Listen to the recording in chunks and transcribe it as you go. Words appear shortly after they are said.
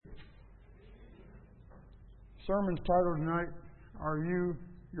Sermon's title tonight, Are You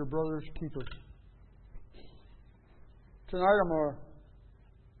Your Brother's Keeper? Tonight I'm going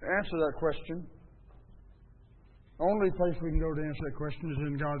to answer that question. The only place we can go to answer that question is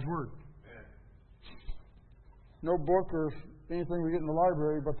in God's Word. No book or anything we get in the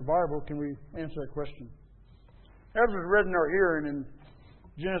library but the Bible can we answer that question. As was read in our hearing in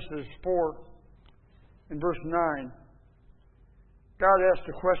Genesis 4 in verse 9, God asked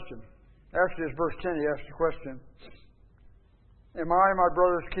a question. Actually, it's verse 10, He asked the question, Am I my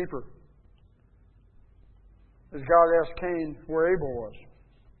brother's keeper? As God asked Cain where Abel was.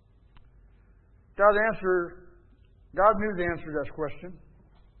 God knew the answer to that question,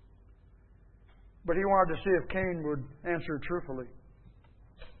 but He wanted to see if Cain would answer truthfully.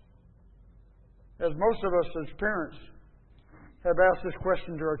 As most of us as parents have asked this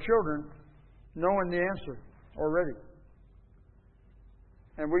question to our children, knowing the answer already.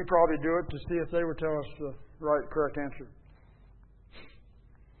 And we probably do it to see if they would tell us the correct answer.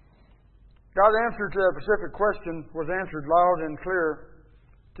 God's answer to that specific question was answered loud and clear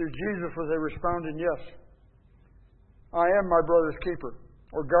through Jesus with a responding yes. I am my brother's keeper,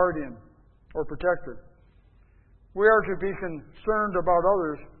 or guardian, or protector. We are to be concerned about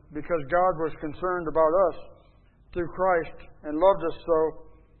others because God was concerned about us through Christ and loved us so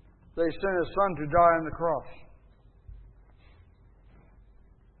that He sent His Son to die on the cross.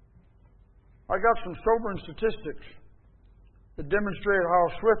 I got some sobering statistics that demonstrate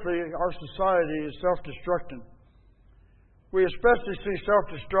how swiftly our society is self-destructing. We especially see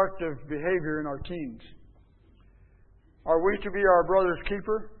self-destructive behavior in our teens. Are we to be our brother's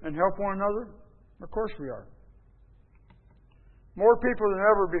keeper and help one another? Of course we are. More people than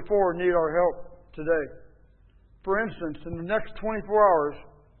ever before need our help today. For instance, in the next 24 hours,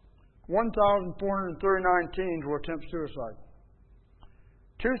 1,439 teens will attempt suicide.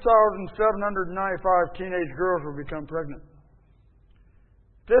 2,795 teenage girls will become pregnant.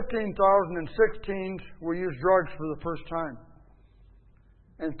 15,006 teens will use drugs for the first time.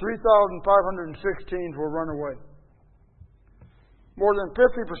 And 3,506 teens will run away. More than 50%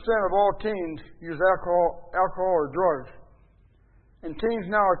 of all teens use alcohol or drugs. And teens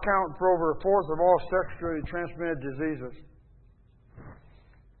now account for over a fourth of all sexually transmitted diseases.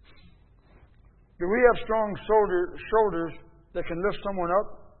 Do we have strong shoulders that can lift someone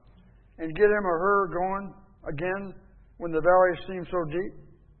up and get him or her going again when the valley seems so deep?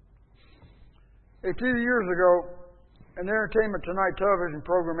 A few years ago, an Entertainment Tonight television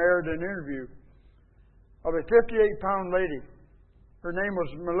program aired an interview of a 58-pound lady. Her name was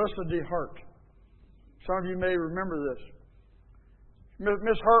Melissa D. Hart. Some of you may remember this.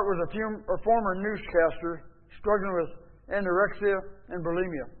 Miss Hart was a former newscaster struggling with anorexia and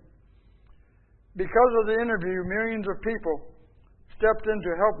bulimia. Because of the interview, millions of people stepped in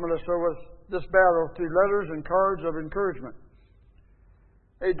to help Melissa with this battle through letters and cards of encouragement.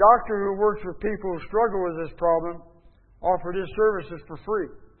 A doctor who works with people who struggle with this problem offered his services for free.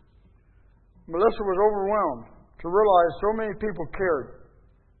 Melissa was overwhelmed to realize so many people cared.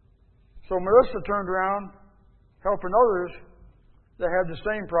 So Melissa turned around, helping others that had the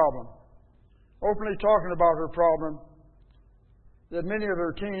same problem, openly talking about her problem that many of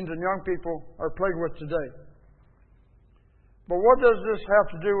her teens and young people are plagued with today. But what does this have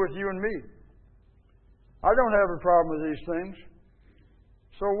to do with you and me? I don't have a problem with these things.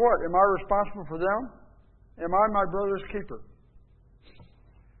 So what? Am I responsible for them? Am I my brother's keeper?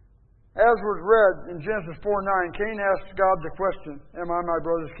 As was read in Genesis 4:9, Cain asked God the question, Am I my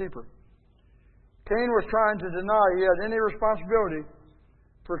brother's keeper? Cain was trying to deny he had any responsibility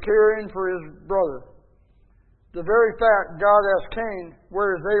for caring for his brother. The very fact God asked Cain,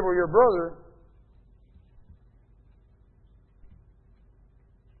 Where is Abel, your brother?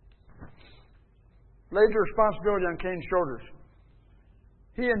 Laid the responsibility on Cain's shoulders.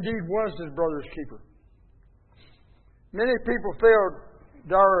 He indeed was his brother's keeper. Many people failed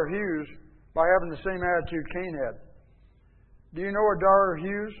Dara Hughes by having the same attitude Cain had. Do you know a Dara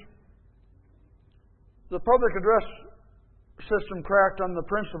Hughes? The public address system cracked on the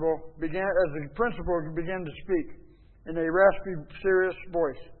principal as the principal began to speak in a raspy, serious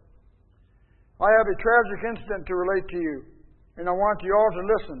voice. I have a tragic incident to relate to you, and I want you all to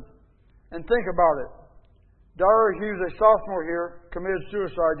listen and think about it. Dara Hughes, a sophomore here, committed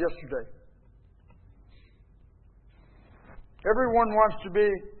suicide yesterday. Everyone wants to be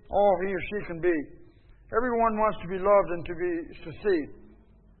all he or she can be. Everyone wants to be loved and to succeed.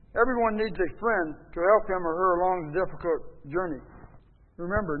 Everyone needs a friend to help him or her along the difficult journey.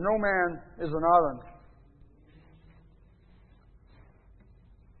 Remember, no man is an island.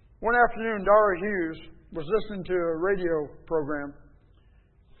 One afternoon, Dara Hughes was listening to a radio program.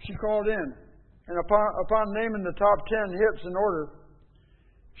 She called in And upon naming the top 10 hits in order,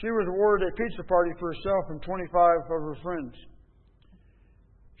 she was awarded a pizza party for herself and 25 of her friends.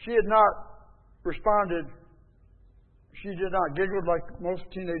 She had not responded. She did not giggle like most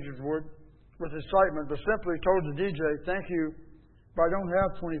teenagers would with excitement, but simply told the DJ, "Thank you, but I don't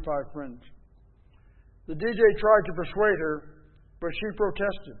have 25 friends." The DJ tried to persuade her, but she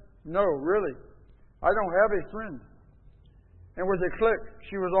protested. "No, really, I don't have a friend." And with a click,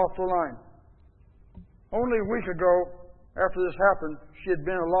 she was off the line. Only a week ago, after this happened, she had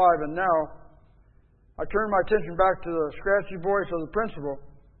been alive, and now I turned my attention back to the scratchy voice of the principal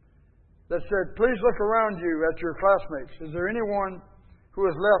that said, "Please look around you at your classmates. Is there anyone who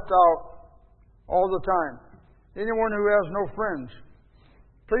is left out all the time? Anyone who has no friends?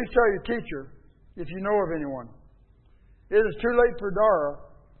 Please tell your teacher if you know of anyone." It is too late for Dara,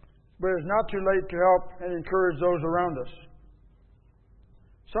 but it is not too late to help and encourage those around us.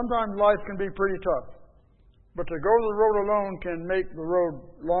 Sometimes life can be pretty tough, but to go the road alone can make the road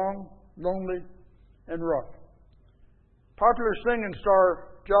long, lonely, and rough. Popular singing star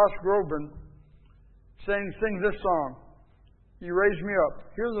Josh Groban sings this song, "You Raise Me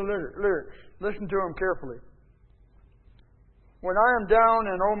Up." Here are the lyrics. Listen to them carefully. "When I am down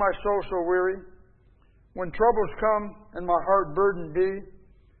and oh my soul so weary, when troubles come and my heart burdened be,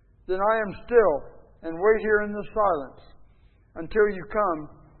 then I am still and wait here in the silence until you come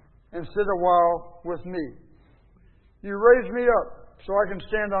and sit a while with me. You raise me up so I can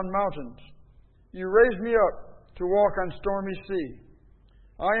stand on mountains. You raise me up to walk on stormy sea.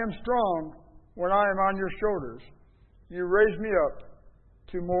 I am strong when I am on your shoulders. You raise me up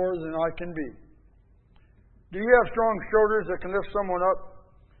to more than I can be." Do you have strong shoulders that can lift someone up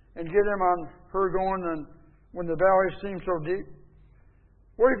and get him on her going and when the valley seems so deep?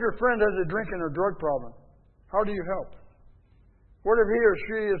 What if your friend has a drinking or drug problem? How do you help? What if he or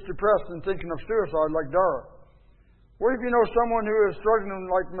she is depressed and thinking of suicide like Dara? What if you know someone who is struggling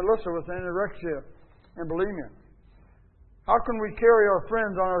like Melissa with anorexia and bulimia? How can we carry our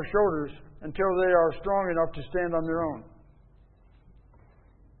friends on our shoulders until they are strong enough to stand on their own?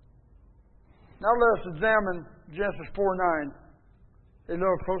 Now let us examine Genesis 4:9 a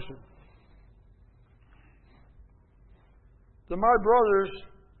little closer. The "my brothers"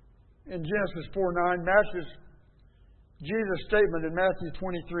 in Genesis 4:9 matches Jesus' statement in Matthew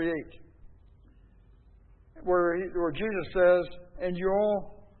 23:8, where Jesus says, "And you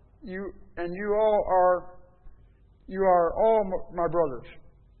are all my brothers."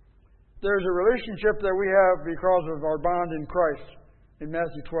 There's a relationship that we have because of our bond in Christ in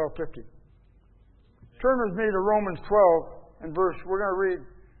Matthew 12:50. Turn with me to Romans 12 and we're going to read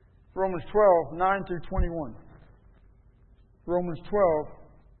Romans 12, 9 through 21. Romans 12,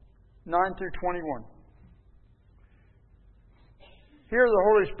 9 through 21. Here the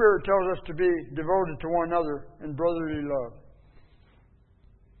Holy Spirit tells us to be devoted to one another in brotherly love.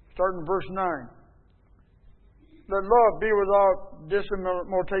 Starting in verse 9. "Let love be without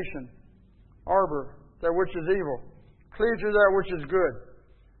dissimulation, arbor that which is evil, cleave to that which is good.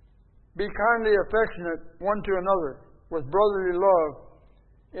 Be kindly affectionate one to another, with brotherly love,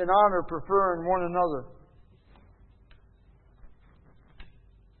 in honor preferring one another."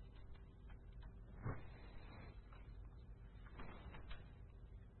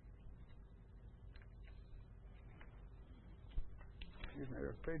 Excuse me,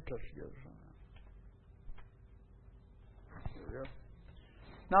 they're paid touch together somehow. There we go.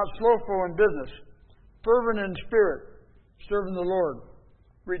 "Not slothful in business, fervent in spirit, serving the Lord,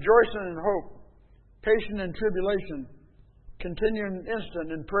 rejoicing in hope, patient in tribulation, continuing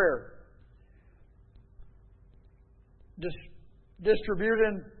instant in prayer,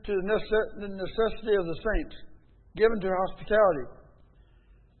 distributing to the necessity of the saints, given to hospitality.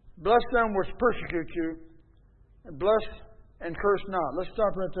 Bless them which persecute you, and bless and curse not." Let's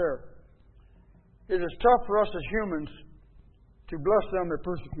stop right there. It is tough for us as humans to bless them that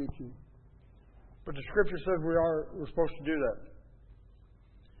persecute you, but the Scripture says we're supposed to do that.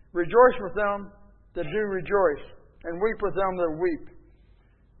 "Rejoice with them that do rejoice, and weep with them that weep.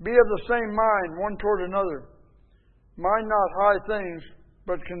 Be of the same mind one toward another. Mind not high things,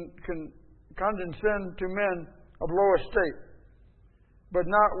 but condescend to men of low estate, but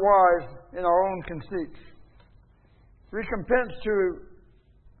not wise in our own conceits. Recompense to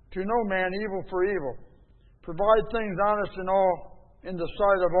no man evil for evil. Provide things honest in the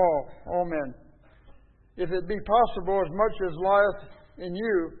sight of all men. If it be possible, as much as lieth in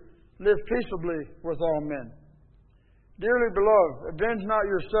you, live peaceably with all men. Dearly beloved, avenge not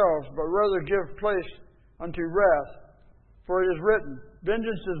yourselves, but rather give place unto wrath. For it is written,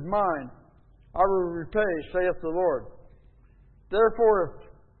 Vengeance is mine, I will repay, saith the Lord. Therefore,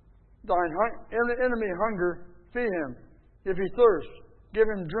 thine enemy hunger, feed him. If he thirst, give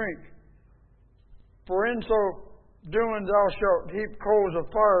him drink. For in so doing thou shalt heap coals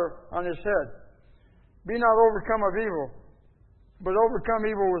of fire on his head. Be not overcome of evil, but overcome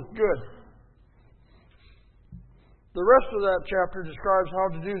evil with good. The rest of that chapter describes how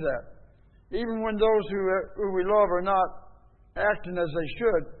to do that. Even when those who we love are not acting as they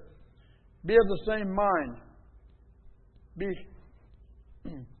should, be of the same mind. Be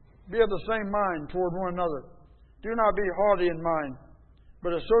of the same mind toward one another. Do not be haughty in mind,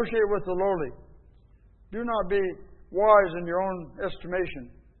 but associate with the lowly. Do not be wise in your own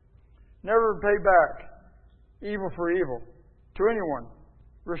estimation. Never pay back evil for evil to anyone.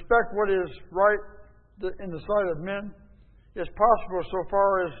 Respect what is right in the sight of men. If possible, so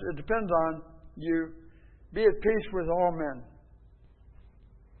far as it depends on you, be at peace with all men.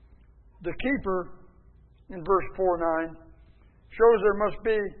 The keeper, in verse 4:9, shows there must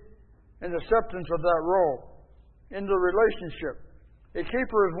be an acceptance of that role in the relationship. A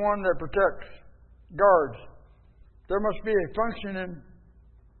keeper is one that protects, guards. There must be a functioning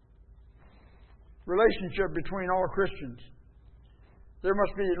relationship between all Christians. There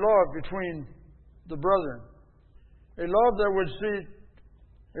must be love between the brethren. A love that would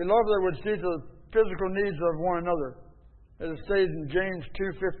see the physical needs of one another, as it states in James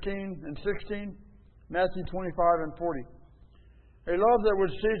 2:15 and 16, Matthew 25 and 40. A love that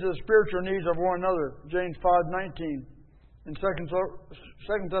would see to the spiritual needs of one another, James 5:19 and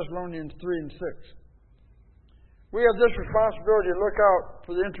 2 Thessalonians 3 and 6. We have this responsibility to look out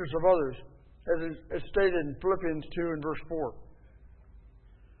for the interests of others, as is stated in Philippians 2 and verse 4.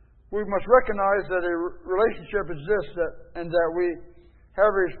 We must recognize that a relationship exists and that we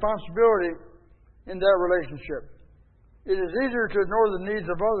have a responsibility in that relationship. It is easier to ignore the needs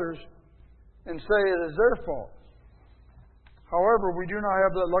of others and say it is their fault. However, we do not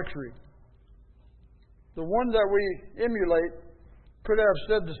have that luxury. The one that we emulate could have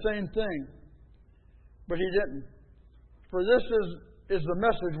said the same thing, but he didn't. For this is the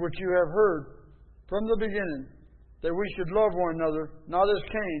message which you have heard from the beginning, that we should love one another, not as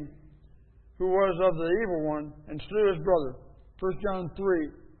Cain, who was of the evil one, and slew his brother. 1 John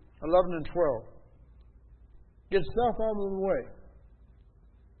 3:11 and 12. Get self out of the way.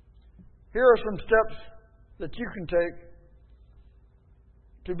 Here are some steps that you can take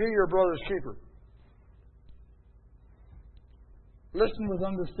to be your brother's keeper. Listen with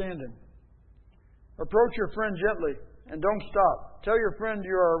understanding. Approach your friend gently and don't stop. Tell your friend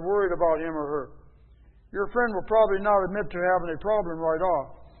you are worried about him or her. Your friend will probably not admit to having a problem right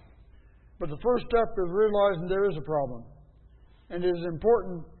off. But the first step is realizing there is a problem. And it is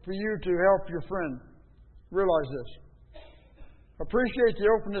important for you to help your friend realize this. Appreciate the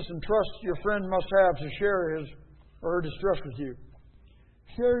openness and trust your friend must have to share his or her distress with you.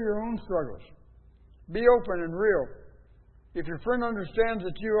 Share your own struggles. Be open and real. If your friend understands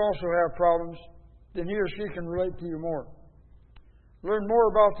that you also have problems, then he or she can relate to you more. Learn more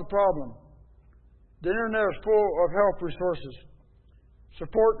about the problem. The internet is full of help resources.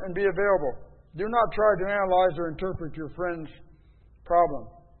 Support and be available. Do not try to analyze or interpret your friend's problem.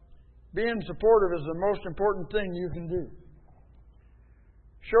 Being supportive is the most important thing you can do.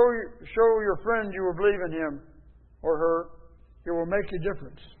 Show your friend you will believe in him or her. It will make a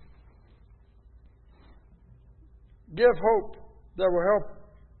difference. Give hope that will help.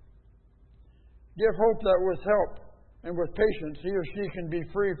 Give hope that with help and with patience, he or she can be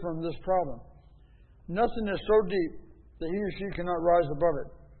free from this problem. Nothing is so deep that he or she cannot rise above it.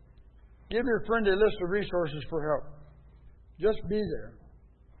 Give your friend a list of resources for help. Just be there.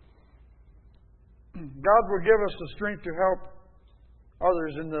 God will give us the strength to help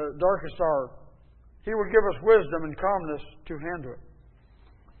others in the darkest hour. He will give us wisdom and calmness to handle it.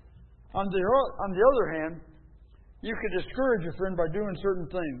 On the other hand, you could discourage your friend by doing certain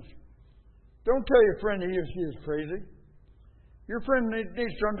things. Don't tell your friend he or she is crazy. Your friend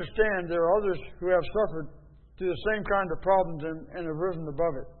needs to understand there are others who have suffered through the same kind of problems and have risen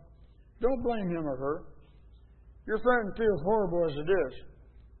above it. Don't blame him or her. Your friend feels horrible as it is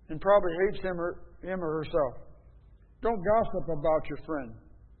and probably hates him or herself. Don't gossip about your friend.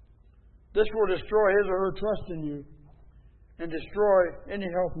 This will destroy his or her trust in you and destroy any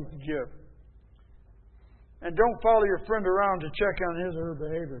help you can give. And don't follow your friend around to check on his or her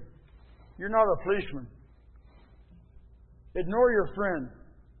behavior. You're not a policeman. Ignore your friend.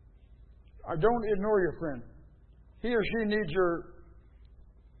 Don't ignore your friend. He or she needs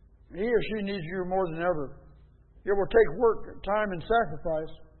you more than ever. It will take work, time, and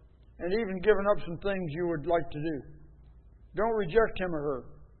sacrifice, and even giving up some things you would like to do. Don't reject him or her.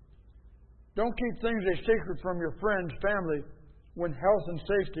 Don't keep things a secret from your friend's family when health and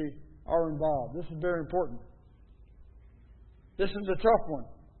safety are involved. This is very important. This is a tough one.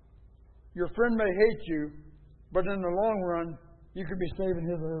 Your friend may hate you, but in the long run, you could be saving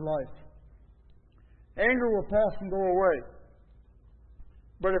his or her life. Anger will pass and go away.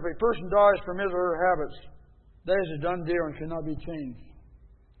 But if a person dies from his or her habits, that is a done deal and cannot be changed.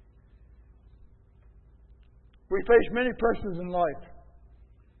 We face many pressures in life.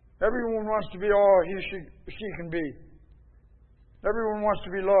 Everyone wants to be all she can be. Everyone wants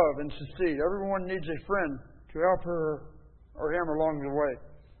to be loved and succeed. Everyone needs a friend to help her or him along the way.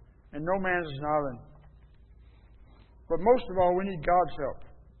 And no man is an island. But most of all, we need God's help.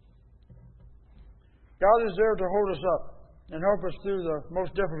 God is there to hold us up and help us through the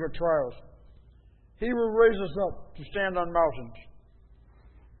most difficult trials. He will raise us up to stand on mountains.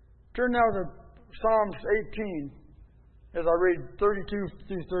 Turn now to Psalms 18 as I read 32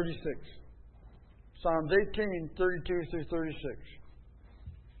 through 36. Psalms 18, 32 through 36.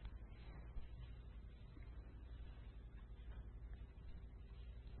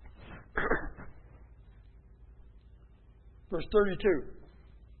 Verse 32.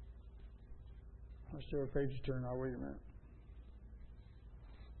 Let's see what page you turn now. Wait a minute.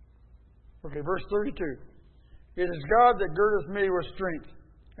 Okay, verse 32. It is God that girdeth me with strength,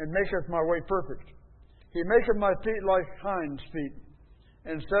 and maketh my way perfect. He maketh my feet like hinds' feet,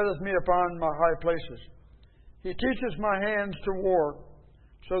 and setteth me upon my high places. He teacheth my hands to war,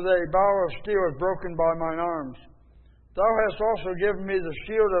 so that a bow of steel is broken by mine arms. Thou hast also given me the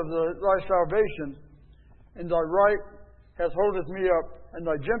shield of thy salvation, and thy right hath holdeth me up, and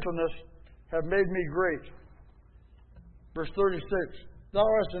thy gentleness hath made me great. Verse 36. Thou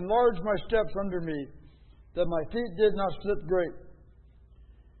hast enlarged my steps under me, that my feet did not slip great.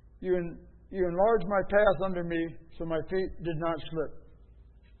 You enlarged my path under me, so my feet did not slip.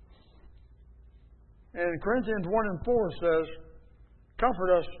 And Corinthians 1 and 4 says,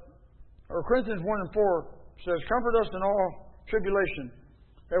 comfort us, or Corinthians 1 and 4 says, comfort us in all tribulation,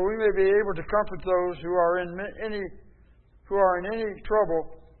 that we may be able to comfort those who are in any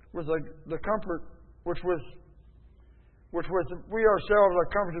trouble with the comfort which we ourselves are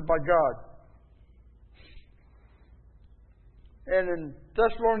comforted by God. And in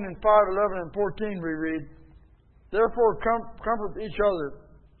Thessalonians 5:11 and 14 we read, therefore comfort each other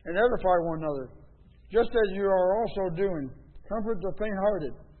and edify one another, just as you are also doing. Comfort the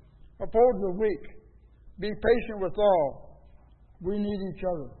faint-hearted, uphold the weak, be patient with all. We need each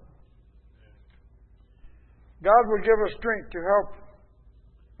other. God will give us strength to help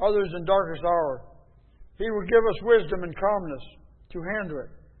others in darkest hour. He will give us wisdom and calmness to handle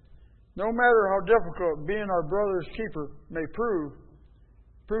it. No matter how difficult being our brother's keeper may prove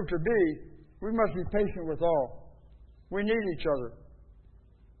to be, we must be patient with all. We need each other.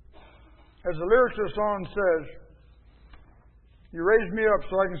 As the lyrics of the song says, you raise me up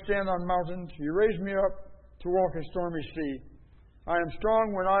so I can stand on mountains. You raise me up to walk a stormy sea. I am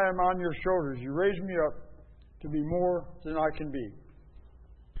strong when I am on your shoulders. You raise me up to be more than I can be.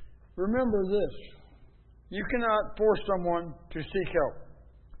 Remember this. You cannot force someone to seek help,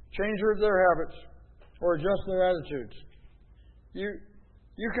 change their habits, or adjust their attitudes.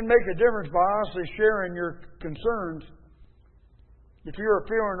 You can make a difference by honestly sharing your concerns. If you are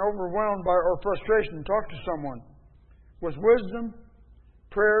feeling overwhelmed by or frustration, talk to someone. With wisdom,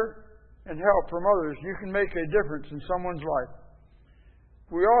 prayer, and help from others, you can make a difference in someone's life.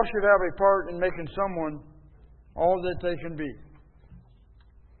 We all should have a part in making someone all that they can be.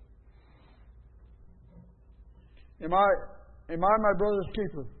 Am I my brother's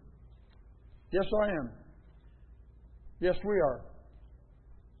keeper? Yes, I am. Yes, we are.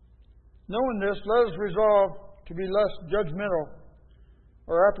 Knowing this, let us resolve to be less judgmental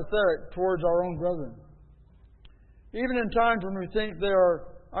or apathetic towards our own brethren. Even in times when we think they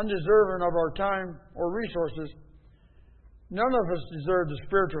are undeserving of our time or resources, none of us deserve the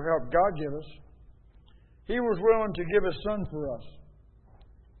spiritual help God gave us. He was willing to give His Son for us.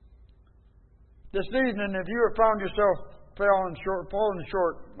 This evening, if you have found yourself falling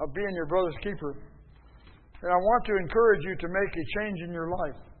short of being your brother's keeper, then I want to encourage you to make a change in your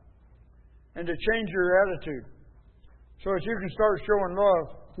life and to change your attitude so that you can start showing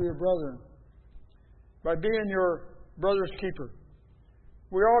love to your brethren by being your brother's keeper.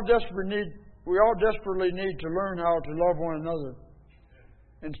 We all desperately need to learn how to love one another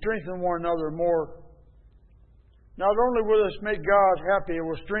and strengthen one another more. Not only will this make God happy, it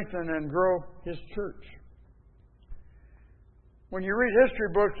will strengthen and grow His church. When you read history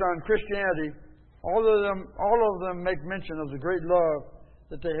books on Christianity, all of them make mention of the great love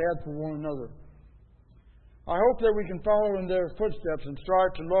that they had for one another. I hope that we can follow in their footsteps and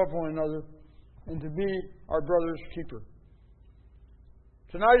strive to love one another and to be our brother's keeper.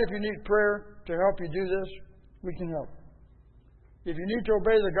 Tonight, if you need prayer to help you do this, we can help. If you need to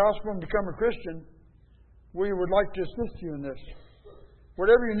obey the gospel and become a Christian, we would like to assist you in this.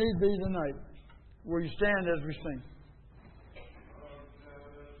 Whatever your need be tonight, will you stand as we sing?